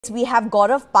We have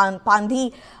Gaurav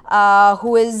Pandhi,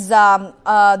 who is the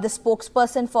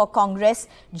spokesperson for Congress,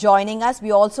 joining us.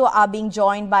 We also are being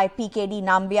joined by PKD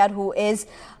Nambiar, who is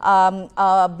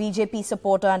a BJP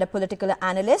supporter and a political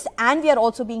analyst. And we are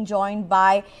also being joined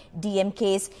by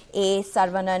DMK's A.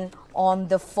 Saravanan on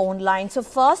the phone line. So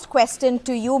first question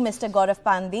to you, Mr. Gaurav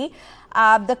Pandhi.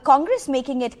 The Congress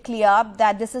making it clear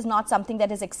that this is not something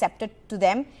that is accepted to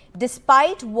them,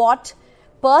 despite what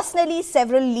personally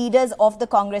several leaders of the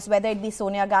Congress, whether it be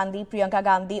Sonia Gandhi, Priyanka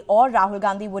Gandhi or Rahul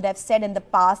Gandhi, would have said in the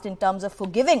past in terms of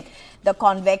forgiving the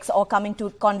convicts or coming to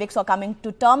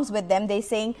terms with them. They're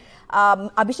saying,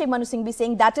 Abhishek Manu Singhvi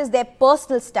saying that is their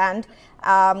personal stand,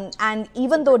 and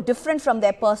even though different from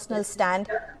their personal stand,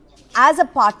 as a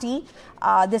party,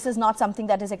 this is not something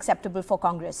that is acceptable for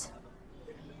Congress.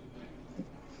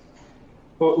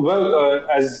 Well,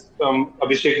 as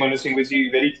Abhishek Manu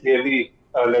Singhvi very clearly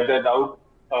let that out,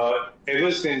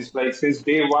 ever since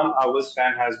day one, our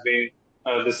stand has been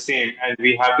the same, and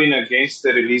we have been against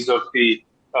the release of the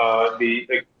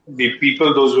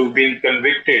people, those who've been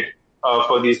convicted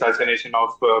for the assassination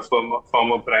of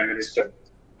former Prime Minister.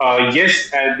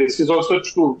 Yes, and this is also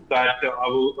true that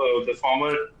the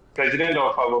former president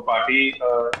of our party,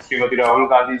 Srimati Rahul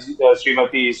Gandhi,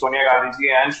 Srimati Sonia Gandhi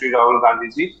ji, and Sri Rahul Gandhi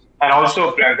ji, and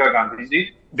also Priyanka Gandhi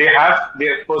ji, they have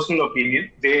their personal opinion.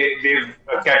 They've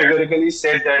categorically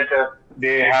said that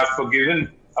they have forgiven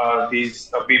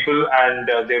these people and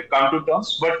they've come to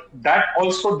terms. But that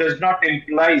also does not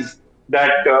imply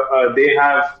that they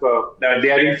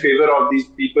are in favor of these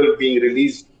people being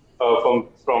released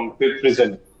from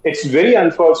prison. It's very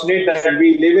unfortunate that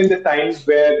we live in the times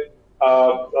where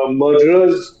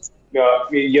murderers,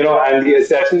 and the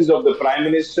assassins of the Prime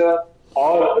Minister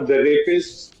or the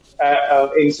rapists,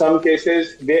 in some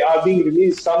cases, they are being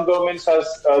released. Some governments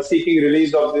are seeking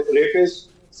release of the rapists.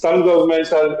 Some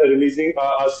governments are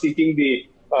seeking the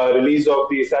release of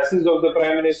the assassins of the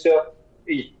Prime Minister.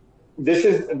 This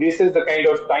is the kind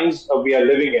of times we are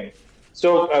living in.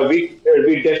 So we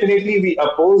definitely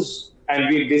oppose and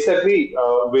we disagree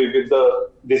with the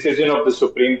decision of the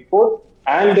Supreme Court.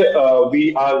 And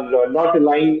we are not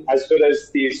aligned as far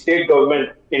as the state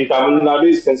government in Tamil Nadu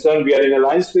is concerned. We are in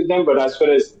alliance with them, but as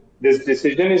far as this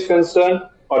decision is concerned,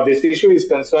 or this issue is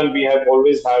concerned, we have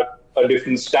always had a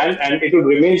different stand, and it will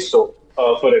remain so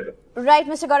forever. Right,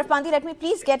 Mr. Gaurav Pandhi, let me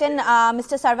please get in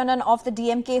Mr. Saravanan of the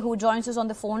DMK, who joins us on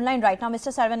the phone line right now.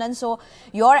 Mr. Saravanan, so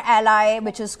your ally,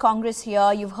 which is Congress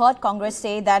here, you've heard Congress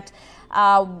say that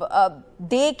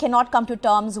they cannot come to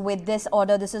terms with this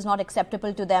order. This is not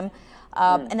acceptable to them.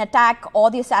 An attack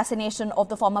or the assassination of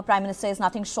the former Prime Minister is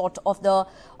nothing short of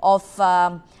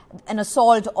an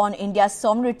assault on India's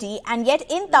sovereignty. And yet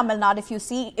in Tamil Nadu, if you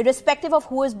see, irrespective of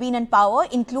who has been in power,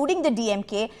 including the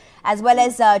DMK, as well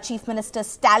as Chief Minister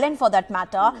Stalin for that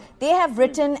matter, they have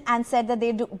written and said that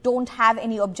they don't have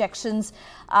any objections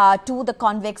to the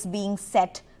convicts being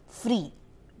set free.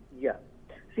 Yeah.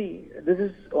 See, this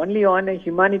is only on a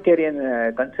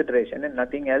humanitarian consideration and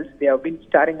nothing else. They have been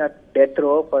staring at death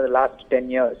row for the last 10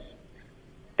 years.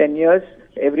 10 years,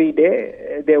 every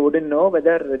day, they wouldn't know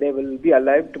whether they will be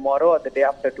alive tomorrow or the day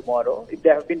after tomorrow. If they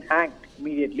have been hanged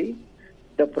immediately,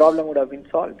 the problem would have been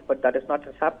solved. But that is not what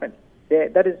has happened.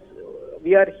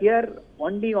 We are here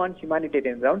only on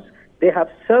humanitarian grounds. They have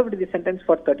served the sentence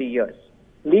for 30 years.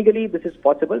 Legally, this is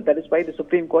possible. That is why the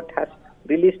Supreme Court has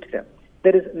released them.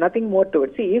 There is nothing more to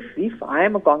it. See, if I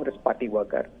am a Congress party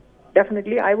worker,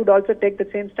 definitely I would also take the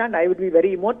same stand. I would be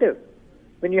very emotive.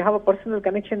 When you have a personal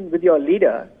connection with your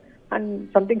leader and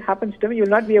something happens to me, you will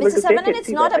not be able to take it. It's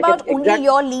not about only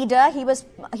your leader. He was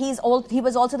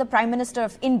also the Prime Minister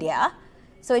of India.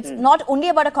 So it's not only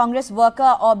about a Congress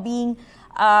worker or being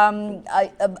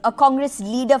a Congress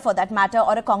leader for that matter,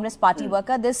 or a Congress party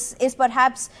worker. This is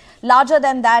perhaps larger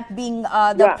than that, being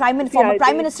the former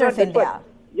Prime Minister of India.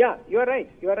 Yeah, you are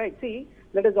right. You are right. See,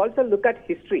 let us also look at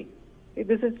history.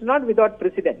 This is not without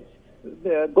precedence.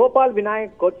 Gopal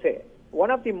Vinayak Godse,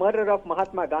 one of the murderers of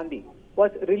Mahatma Gandhi, was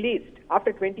released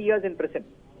after 20 years in prison.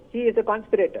 He is a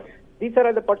conspirator. These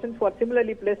are the persons who are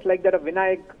similarly placed like that of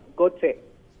Vinayak Godse.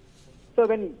 So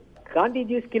when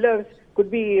Gandhiji's killers could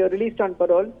be released on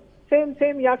parole,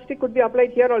 same yardstick could be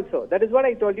applied here also. That is what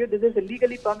I told you. This is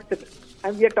legally permissible.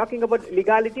 And we are talking about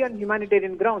legality on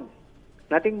humanitarian grounds.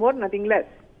 Nothing more, nothing less.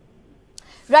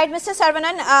 Right, Mr.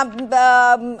 Saravanan,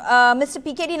 Mr.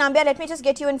 PKD Nambiar, let me just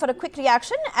get you in for a quick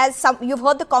reaction. You've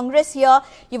heard the Congress here,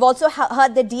 you've also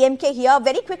heard the DMK here.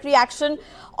 Very quick reaction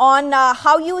on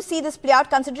how you see this play out,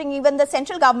 considering even the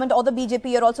central government or the BJP,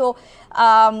 you're also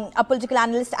a political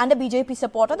analyst and a BJP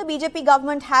supporter. The BJP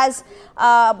government has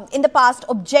in the past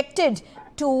objected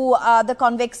to the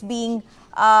convicts being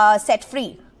set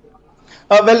free?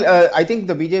 I think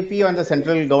the BJP and the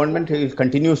central government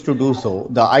continues to do so.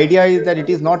 The idea is that it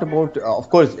is not about, of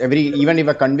course, even if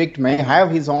a convict may have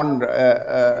his own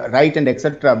right and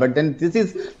etc. But then this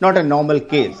is not a normal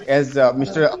case. As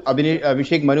Mr.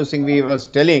 Abhishek Manu Singhvi was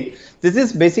telling, this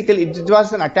is basically, it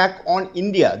was an attack on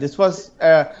India. This was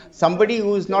somebody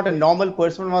who is not a normal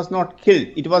person was not killed.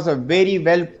 It was a very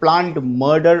well planned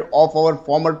murder of our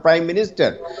former Prime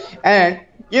Minister. And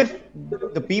if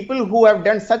the people who have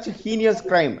done such a heinous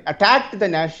crime attacked the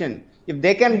nation, if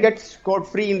they can get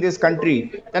scot-free in this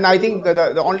country, then I think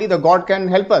only the God can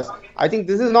help us. I think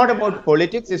this is not about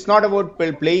politics. It's not about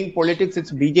playing politics.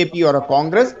 It's BJP or a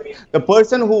Congress. The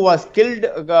person who was killed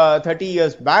 30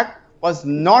 years back was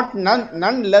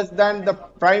none less than the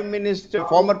Prime Minister,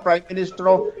 former Prime Minister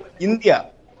of India.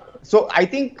 So I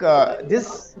think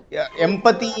this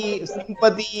empathy,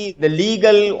 sympathy, the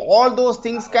legal, all those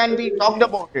things can be talked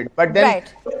about it. But then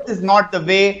this is not the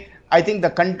way. I think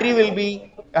the country will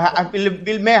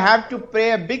may have to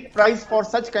pay a big price for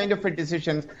such kind of a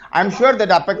decisions. I'm sure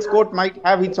that Apex Court might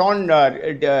have its own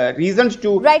reasons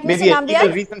to, maybe legal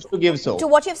reasons to give so. To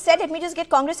what you've said, let me just get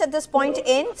Congress at this point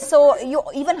in. So you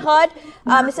even heard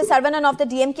Mr. Sriharan of the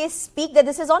DMK speak that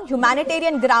this is on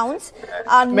humanitarian grounds,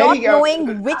 not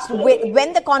knowing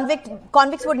when the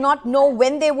convicts would not know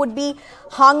when they would be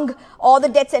hung or the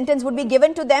death sentence would be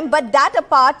given to them. But that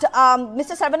apart,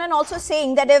 Mr. Sriharan also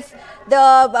saying that if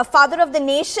the father of the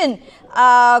nation,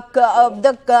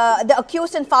 the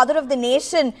accused and father of the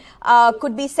nation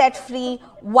could be set free,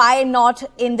 why not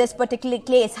in this particular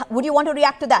case? Would you want to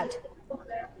react to that?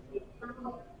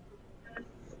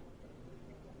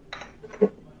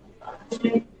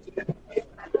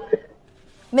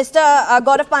 Mr.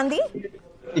 Gaurav Pandey?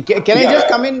 Can I just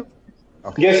come in?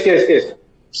 Okay. Yes.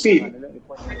 See,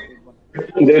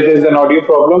 there's an audio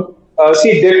problem.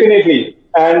 See, definitely.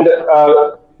 And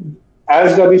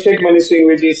as Abhishek Manu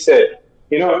Singhvi said,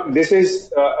 this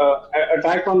is an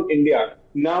attack on India.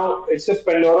 Now it's a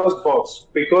Pandora's box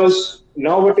because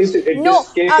now what is it?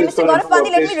 Mr. Gaurav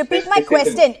Pandey, let me repeat my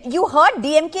question. You heard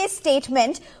DMK's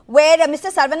statement where Mr.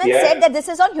 Sriharan said that this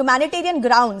is on humanitarian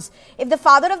grounds. If the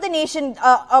father of the nation,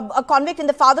 a convict in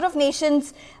the father of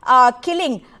nations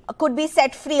killing could be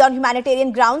set free on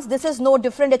humanitarian grounds, this is no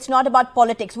different. It's not about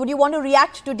politics. Would you want to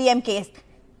react to DMK?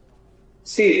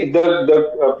 See,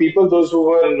 the people, those who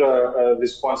were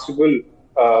responsible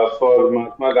for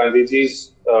Mahatma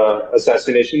Gandhiji's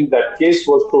assassination, that case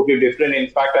was totally different. In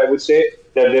fact, I would say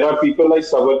that there are people like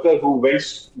Savarkar who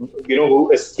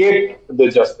who escaped the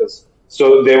justice.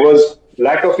 So there was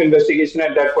lack of investigation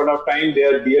at that point of time.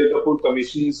 Their B.L. Kapoor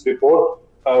Commission's report,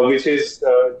 which is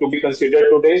to be considered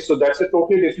today. So that's a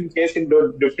totally different case in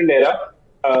a different era,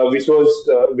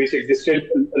 which existed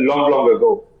long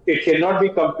ago. It cannot be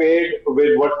compared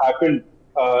with what happened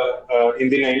in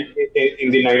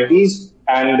the 90s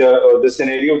and the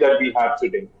scenario that we have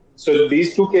today. So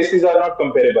these two cases are not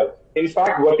comparable. In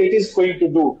fact, what it is going to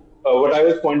do, what I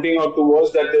was pointing out to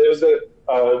was that there was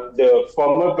the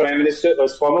former Prime Minister,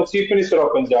 former Chief Minister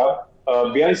of Punjab,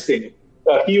 Byan Singh.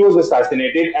 He was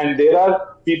assassinated, and there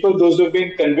are people, those who have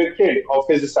been convicted of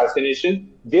his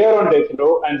assassination. They are on death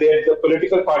row, and the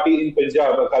political party in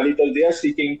Punjab, Akali Dal, they are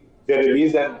seeking their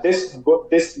release, and this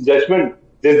judgment,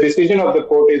 this decision of the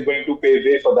court is going to pave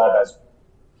way for that as well.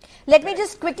 Let me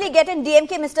just quickly get in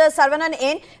DMK, Mr. Sriharan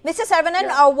in. Mr.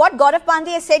 Sriharan, what Gaurav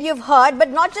Pandey has said, you've heard, but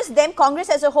not just them, Congress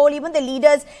as a whole, even the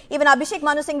leaders, even Abhishek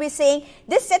Manu Singhvi is saying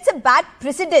this sets a bad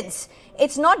precedence.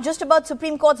 It's not just about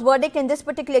Supreme Court's verdict in this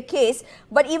particular case,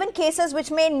 but even cases which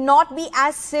may not be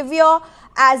as severe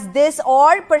as this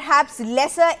or perhaps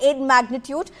lesser in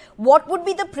magnitude. What would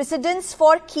be the precedence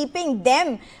for keeping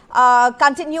them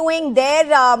continuing their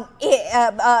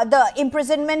the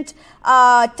imprisonment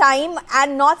time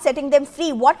and not setting them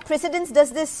free? What precedence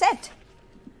does this set?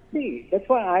 See, that's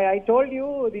why I told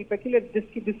you the peculiar.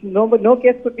 No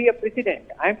case could be a precedent.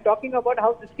 I am talking about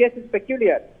how this case is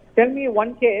peculiar. Tell me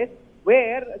one case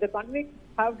where the convicts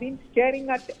have been staring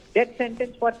at death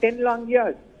sentence for 10 long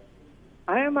years.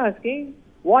 I am asking,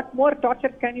 what more torture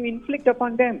can you inflict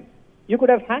upon them? You could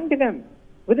have hanged them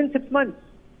within 6 months.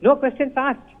 No questions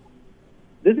asked.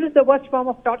 This is the worst form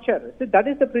of torture. So that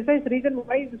is the precise reason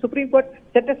why the Supreme Court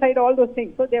set aside all those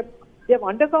things. So they have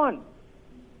undergone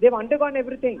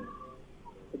everything.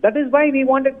 That is why we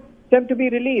wanted them to be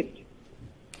released.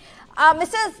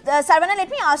 Mr. Sriharan, let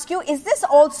me ask you, is this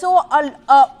also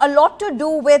a lot to do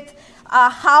with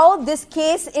how this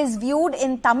case is viewed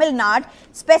in Tamil Nadu,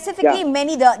 specifically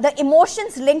the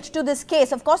emotions linked to this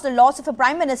case, of course the loss of a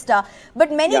prime minister,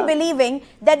 but many believing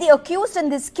that the accused in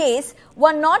this case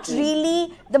were not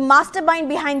really the mastermind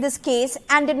behind this case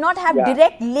and did not have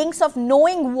direct links of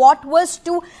knowing what was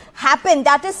to happen.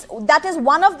 That is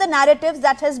one of the narratives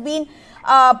that has been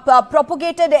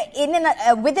propagated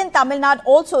within Tamil Nadu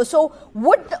also. So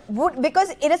would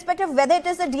because irrespective of whether it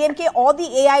is the DMK or the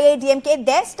AIA DMK,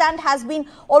 their stand has been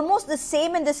almost the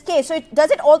same in this case. So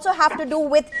does it also have to do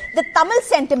with the Tamil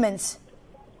sentiments?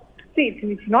 See,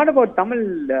 it's not about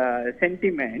Tamil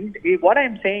sentiment. What I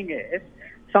am saying is,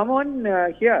 someone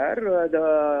here,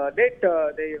 the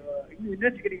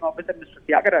investigating officer, Mr.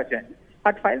 Tyagarajan,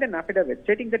 had filed an affidavit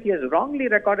stating that he has wrongly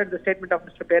recorded the statement of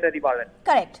Mr. Perarivalan.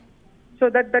 Correct. So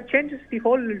that changes the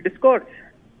whole discourse.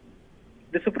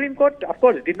 The Supreme Court, of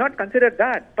course, did not consider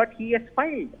that, but he has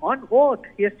filed on oath.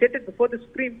 He has stated before the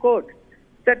Supreme Court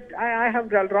that I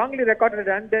have wrongly recorded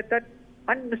and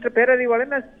and Mr.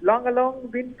 Perarivalan has long along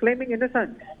been claiming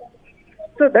innocence.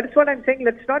 So that's what I'm saying.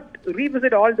 Let's not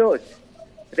revisit all those.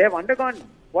 They have undergone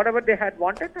whatever they had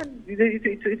wanted, and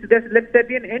let there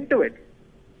be an end to it.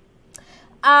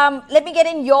 Let me get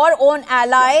in your own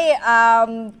ally,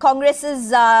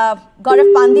 Congress's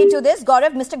Gaurav Pandey to this.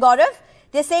 Mr. Gaurav,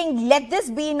 they're saying, let this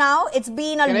be now. It's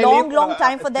been a long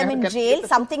time for them in jail,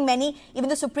 something even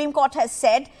the Supreme Court has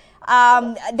said.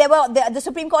 The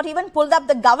Supreme Court even pulled up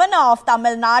the governor of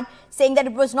Tamil Nadu, saying that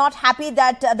it was not happy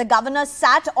that the governor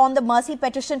sat on the mercy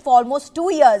petition for almost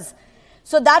 2 years.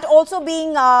 So that also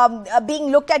being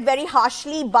looked at very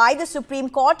harshly by the Supreme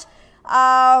Court.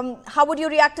 How would you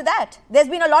react to that? There's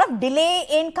been a lot of delay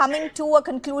in coming to a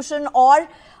conclusion or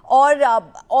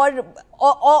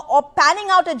panning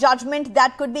out a judgment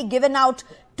that could be given out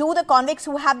to the convicts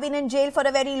who have been in jail for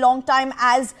a very long time,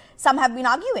 as some have been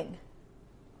arguing.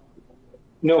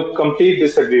 No, complete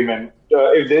disagreement.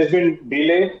 If there's been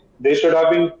delay, they should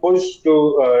have been pushed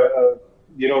to,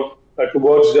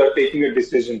 towards taking a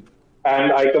decision.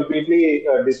 And I completely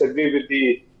disagree with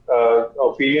the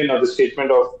opinion or the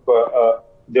statement of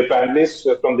the panelists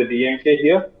from the DMK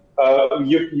here.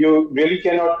 We really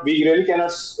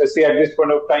cannot say at this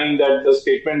point of time that the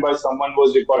statement by someone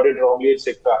was recorded wrongly,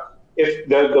 etc. If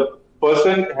the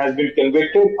person has been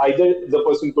convicted, either the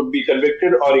person could be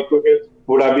convicted or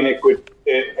would have been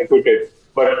acquitted.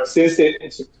 But since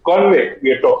it's a convict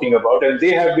we are talking about, and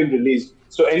they have been released,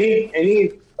 so any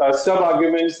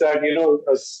sub-arguments that,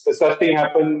 such thing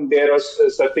happened there or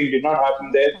such thing did not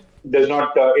happen there does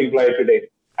not imply today.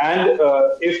 And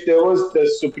if there was, the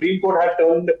Supreme Court had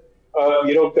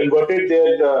converted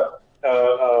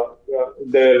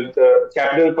their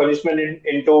capital punishment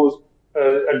into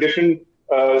a different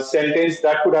sentence,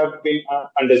 that could have been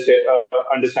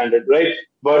understood, right?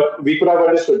 But we could have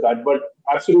understood that, but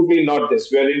absolutely not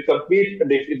this. We are in complete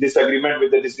disagreement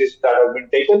with the decision that has been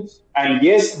taken. And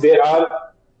yes,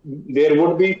 there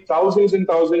would be thousands and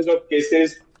thousands of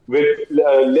cases with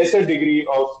lesser degree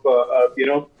of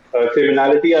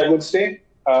criminality, I would say,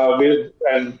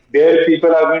 and there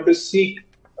people are going to seek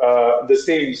the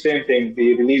same thing,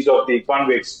 the release of the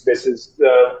convicts.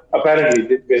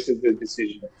 Apparently this is the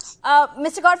decision.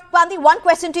 Mr. Gaurav Pandey, one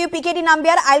question to you, PKD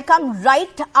Nambiar. I'll come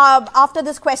right after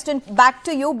this question back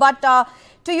to you, but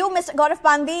to you, Mr. Gaurav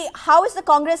Pandey, how is the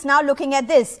Congress now looking at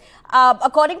this?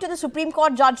 According to the Supreme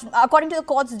Court according to the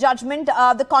court's judgment,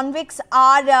 the convicts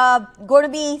are going to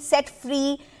be set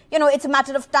free. It's a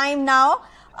matter of time now,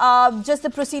 just the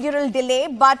procedural delay.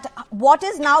 But what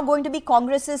is now going to be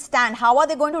Congress's stand? How are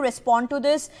they going to respond to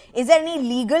this? Is there any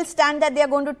legal stand that they are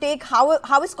going to take?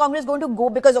 How is Congress going to go?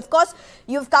 Because, of course,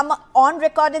 you've come on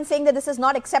record in saying that this is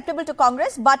not acceptable to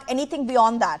Congress, but anything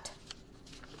beyond that?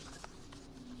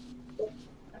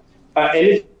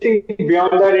 Anything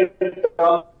beyond that in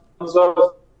terms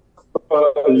of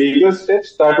legal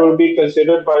steps, that will be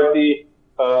considered by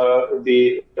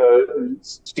the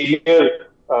senior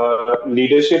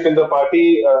leadership in the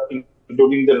party,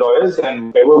 including the lawyers,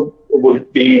 and whatever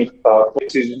would be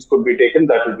decisions could be taken,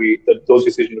 those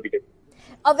decisions will be taken.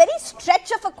 A very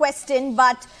stretch of a question,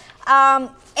 but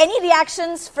any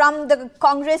reactions from the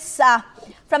Congress,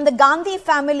 from the Gandhi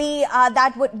family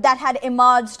that had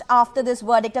emerged after this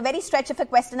verdict? A very stretch of a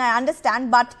question, I understand,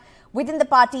 but within the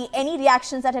party, any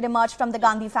reactions that had emerged from the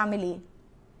Gandhi family?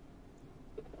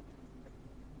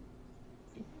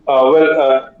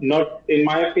 Not in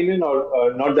my opinion,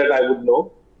 or not that I would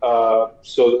know.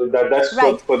 So that's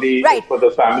right. for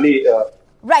the family.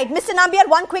 Right, Mr. Nambiar,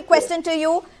 one quick question to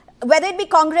you. Whether it be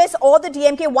Congress or the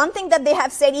DMK, one thing that they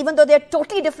have said, even though they're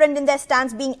totally different in their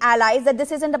stance being allies, that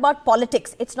this isn't about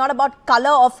politics. It's not about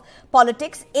color of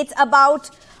politics. It's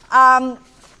about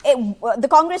the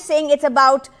Congress saying it's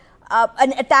about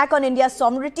an attack on India's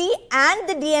sovereignty, and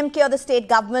the DMK or the state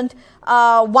government,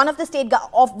 one of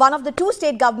the two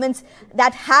state governments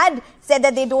that had said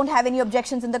that they don't have any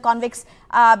objections in the convicts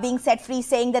being set free,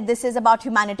 saying that this is about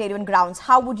humanitarian grounds.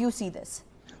 How would you see this?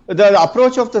 The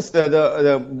approach of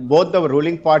both the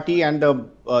ruling party and the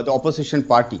opposition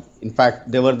party, in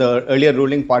fact, they were the earlier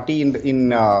ruling party in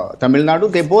Tamil Nadu.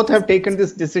 They both have taken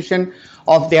this decision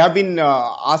of, they have been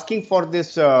asking for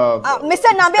this. Mr.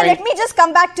 Nambiar, let me just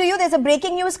come back to you. There's a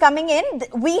breaking news coming in.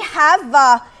 We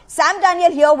have Sam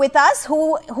Daniel here with us,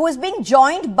 who is being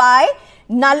joined by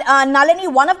Nalini,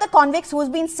 one of the convicts who has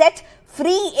been set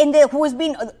free who has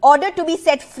been ordered to be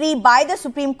set free by the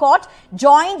Supreme Court,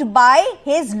 joined by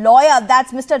his lawyer,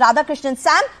 that's Mr. Radhakrishnan.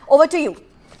 Sam, over to you.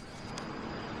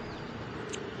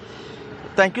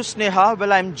 Thank you, Sneha.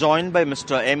 Well, I'm joined by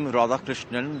Mr. M.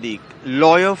 Radhakrishnan, the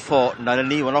lawyer for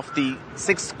Nalini, one of the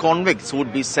 6 convicts who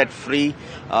would be set free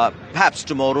perhaps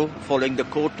tomorrow following the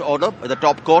court order, the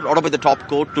top court, order by the top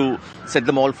court to set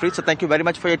them all free. So thank you very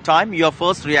much for your time. Your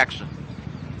first reaction?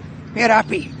 We are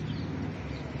happy.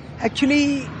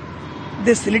 Actually,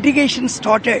 this litigation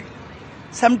started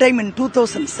sometime in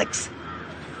 2006.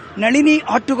 Nalini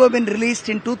ought to have been released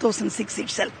in 2006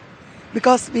 itself,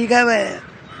 because we have a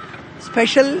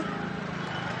special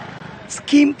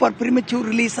scheme for premature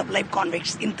release of life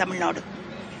convicts in Tamil Nadu.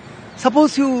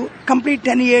 Suppose you complete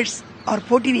 10 years or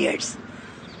 14 years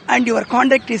and your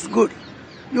conduct is good,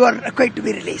 you are required to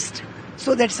be released.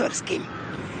 So that's our scheme.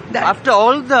 After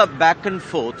all the back and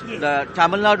forth, yes, the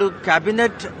Tamil Nadu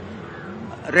cabinet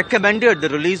recommended the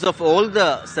release of all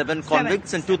the 7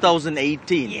 convicts in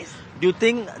 2018. Yes. Do you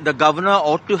think the governor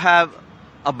ought to have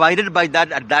abided by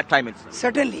that at that time itself?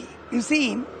 Certainly. You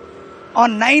see,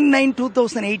 on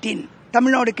 9/9/2018,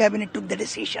 Tamil Nadu cabinet took the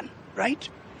decision, right?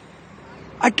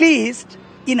 At least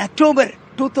in October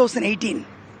 2018,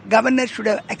 governor should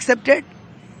have accepted,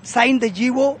 signed the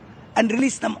GO and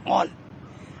released them all.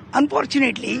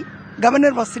 Unfortunately,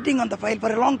 governor was sitting on the file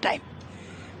for a long time.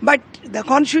 But the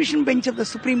constitution bench of the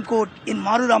Supreme Court in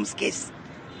Maruram's case,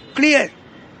 clear,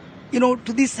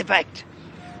 to this effect.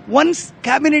 Once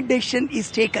cabinet decision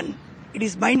is taken, it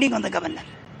is binding on the governor.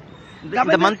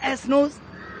 Governor has no,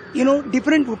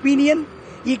 different opinion.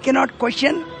 He cannot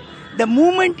question. The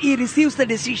moment he receives the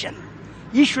decision,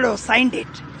 he should have signed it.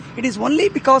 It is only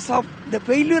because of the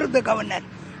failure of the governor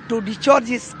to discharge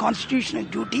his constitutional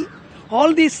duty,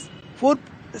 all these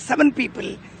 7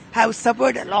 people have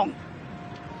suffered along.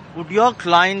 Would your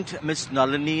client, Ms.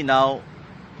 Nalini, now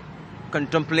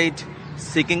contemplate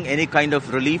seeking any kind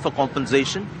of relief or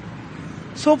compensation?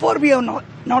 So far, we have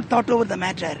not thought over the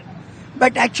matter.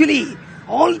 But actually,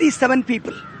 all these 7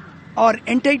 people are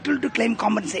entitled to claim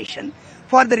compensation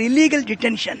for their illegal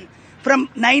detention from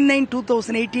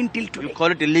 9/9/2018 till today. You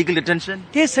call it illegal detention?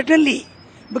 Yes, certainly.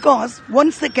 Because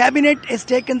once the cabinet has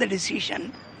taken the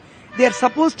decision, they are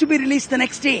supposed to be released the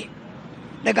next day.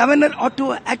 The governor ought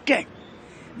to have acted.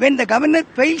 When the governor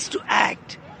fails to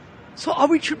act, so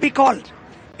how it should be called?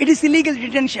 It is illegal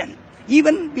detention.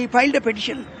 Even we filed a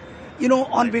petition,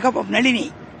 on behalf of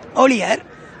Nalini earlier.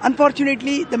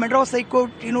 Unfortunately, the Madras High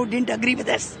Court, didn't agree with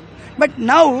us. But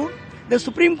now, the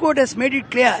Supreme Court has made it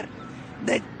clear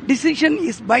that decision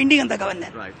is binding on the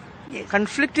governor. Right. Yes.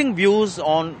 Conflicting views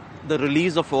on the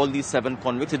release of all these 7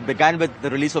 convicts. It began with the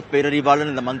release of Perarivalan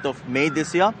in the month of May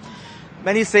this year.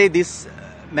 Many say these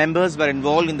members were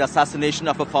involved in the assassination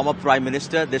of a former Prime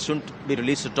Minister. They shouldn't be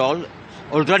released at all.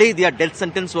 Already their death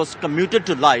sentence was commuted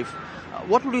to life.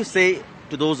 What would you say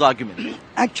to those arguments?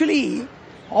 Actually,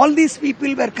 all these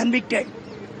people were convicted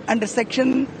under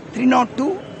section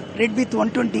 302, read with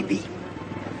 120B.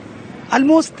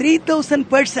 Almost 3,000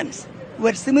 persons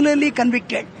were similarly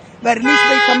convicted, were released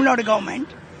by Tamil Nadu government,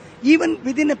 even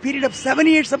within a period of 7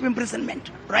 years of imprisonment,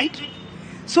 right?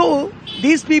 So,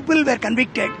 these people were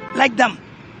convicted like them.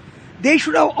 They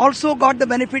should have also got the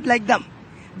benefit like them.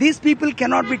 These people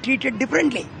cannot be treated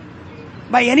differently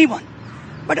by anyone.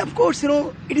 But of course,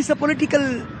 it is a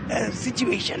political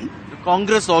situation. The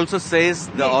Congress also says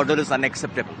the order is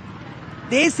unacceptable.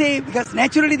 They say, because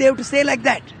naturally they have to say like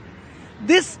that.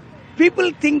 This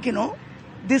people think,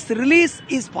 this release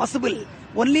is possible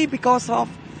only because of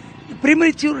the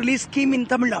premature release scheme in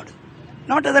Tamil Nadu.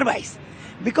 Not otherwise.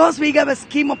 Because we have a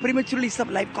scheme of premature release of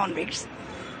life convicts,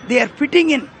 they are fitting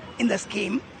in the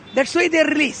scheme. That's why they are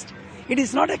released. It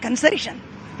is not a concession.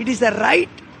 It is a right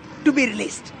to be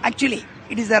released. Actually,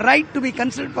 it is a right to be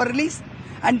considered for release,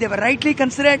 and they were rightly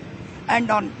considered. And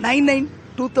on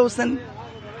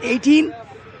 9/9/2018,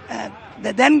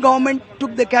 the then government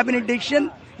took the cabinet decision.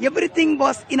 Everything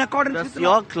was in accordance with the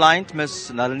law. Does your client,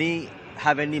 Ms. Nalini,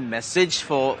 have any message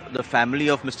for the family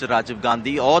of Mr. Rajiv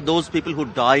Gandhi or those people who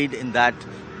died in that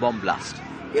bomb blast?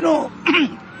 You know,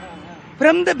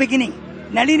 from the beginning,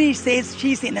 Nalini says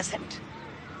she is innocent.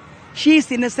 She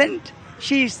is innocent.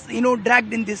 She is,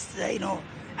 dragged in this,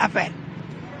 affair.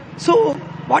 So,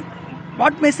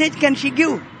 what message can she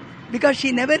give? Because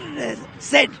she never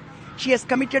said she has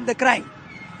committed the crime.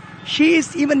 She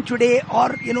is even today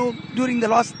or, during the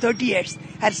last 30 years,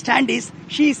 her stand is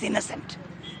she is innocent.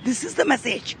 This is the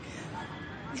message.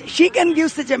 She can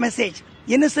give such a message.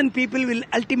 Innocent people will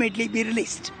ultimately be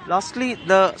released. Lastly,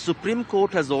 the Supreme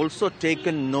Court has also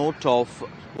taken note of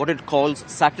what it calls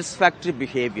satisfactory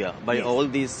behavior by all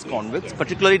these convicts.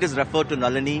 Particularly, it is referred to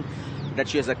Nalini, that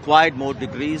she has acquired more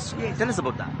degrees. Tell us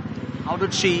about that. How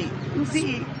did she... You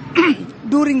see,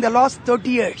 during the last 30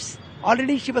 years,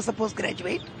 already she was a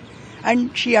postgraduate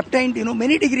and she obtained,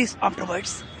 many degrees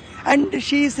afterwards. And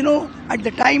she is, at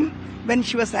the time when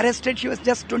she was arrested, she was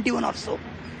just 21 or so.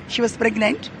 She was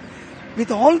pregnant.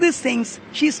 With all these things,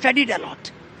 she studied a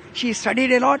lot. She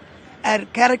studied a lot. Her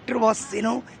character was,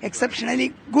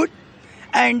 exceptionally good.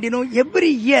 And, every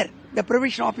year, the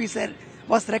probation officer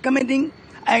was recommending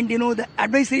and, the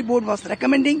advisory board was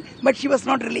recommending, but she was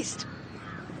not released.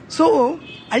 So,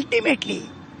 ultimately,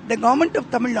 the government of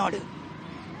Tamil Nadu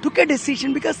took a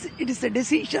decision because it is a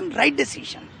decision, right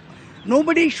decision.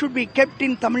 Nobody should be kept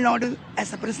in Tamil Nadu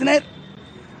as a prisoner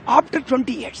after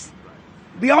 20 years.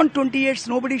 Beyond 20 years,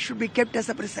 nobody should be kept as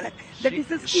a prisoner. That is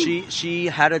the scheme. She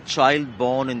had a child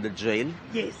born in the jail.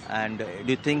 Yes. And do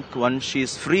you think once she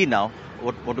is free now,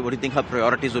 what do you think her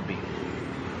priorities would be?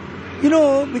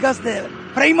 Because the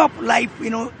prime of life,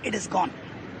 it is gone.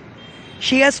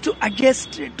 She has to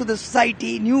adjust to the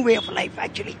society, new way of life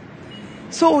actually.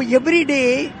 So every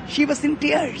day she was in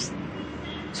tears.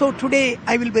 So today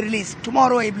I will be released,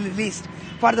 tomorrow I will be released.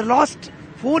 For the last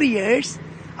 4 years,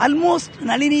 almost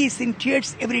Nalini is in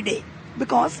tears every day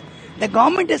because the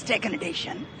government has taken a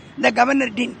decision, the governor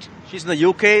didn't. She's in the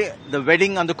UK, the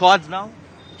wedding on the cards now?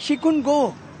 She couldn't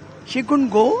go.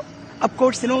 Of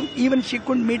course, even she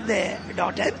couldn't meet the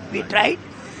daughter. We tried.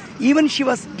 Even she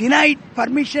was denied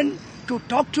permission to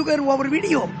talk to her over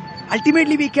video.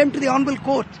 Ultimately, we came to the Honorable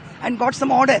Court and got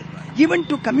some order, even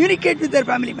to communicate with their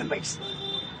family members.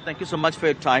 Thank you so much for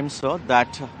your time, sir.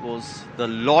 That was the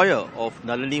lawyer of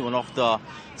Nalini, one of the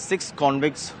 6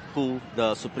 convicts who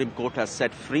the Supreme Court has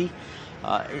set free.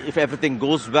 If everything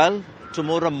goes well,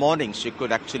 tomorrow morning she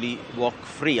could actually walk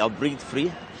free or breathe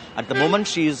free. At the moment,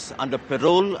 she is under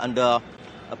parole, under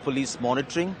police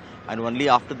monitoring. And only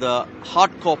after the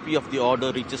hard copy of the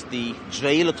order reaches the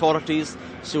jail authorities,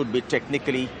 she would be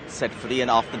technically set free. And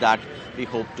after that, we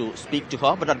hope to speak to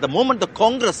her. But at the moment, the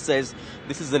Congress says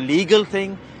this is a legal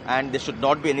thing and there should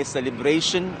not be any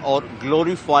celebration or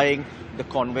glorifying the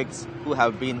convicts who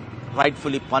have been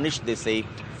rightfully punished, they say,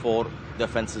 for the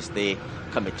offences they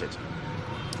committed.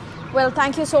 Well,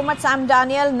 thank you so much, Sam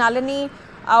Daniel. Nalini,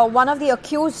 one of the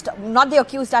accused, not the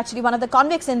accused actually, one of the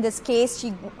convicts in this case,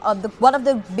 one of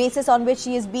the bases on which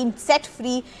she is being set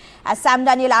free, as Sam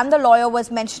Daniel and the lawyer was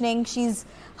mentioning,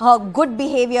 her good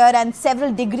behavior and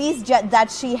several degrees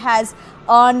that she has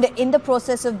earned in the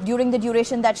process of during the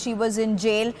duration that she was in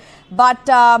jail. But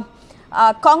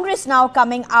Congress now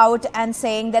coming out and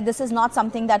saying that this is not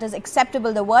something that is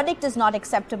acceptable. The verdict is not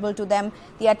acceptable to them.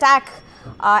 The attack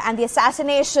and the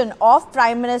assassination of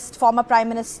former Prime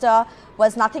Minister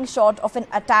was nothing short of an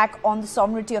attack on the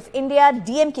sovereignty of India.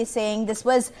 DMK saying this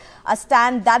was a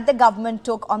stand that the government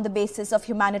took on the basis of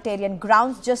humanitarian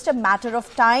grounds. Just a matter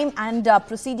of time and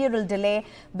procedural delay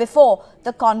before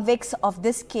the convicts of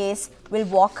this case will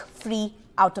walk free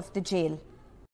out of the jail.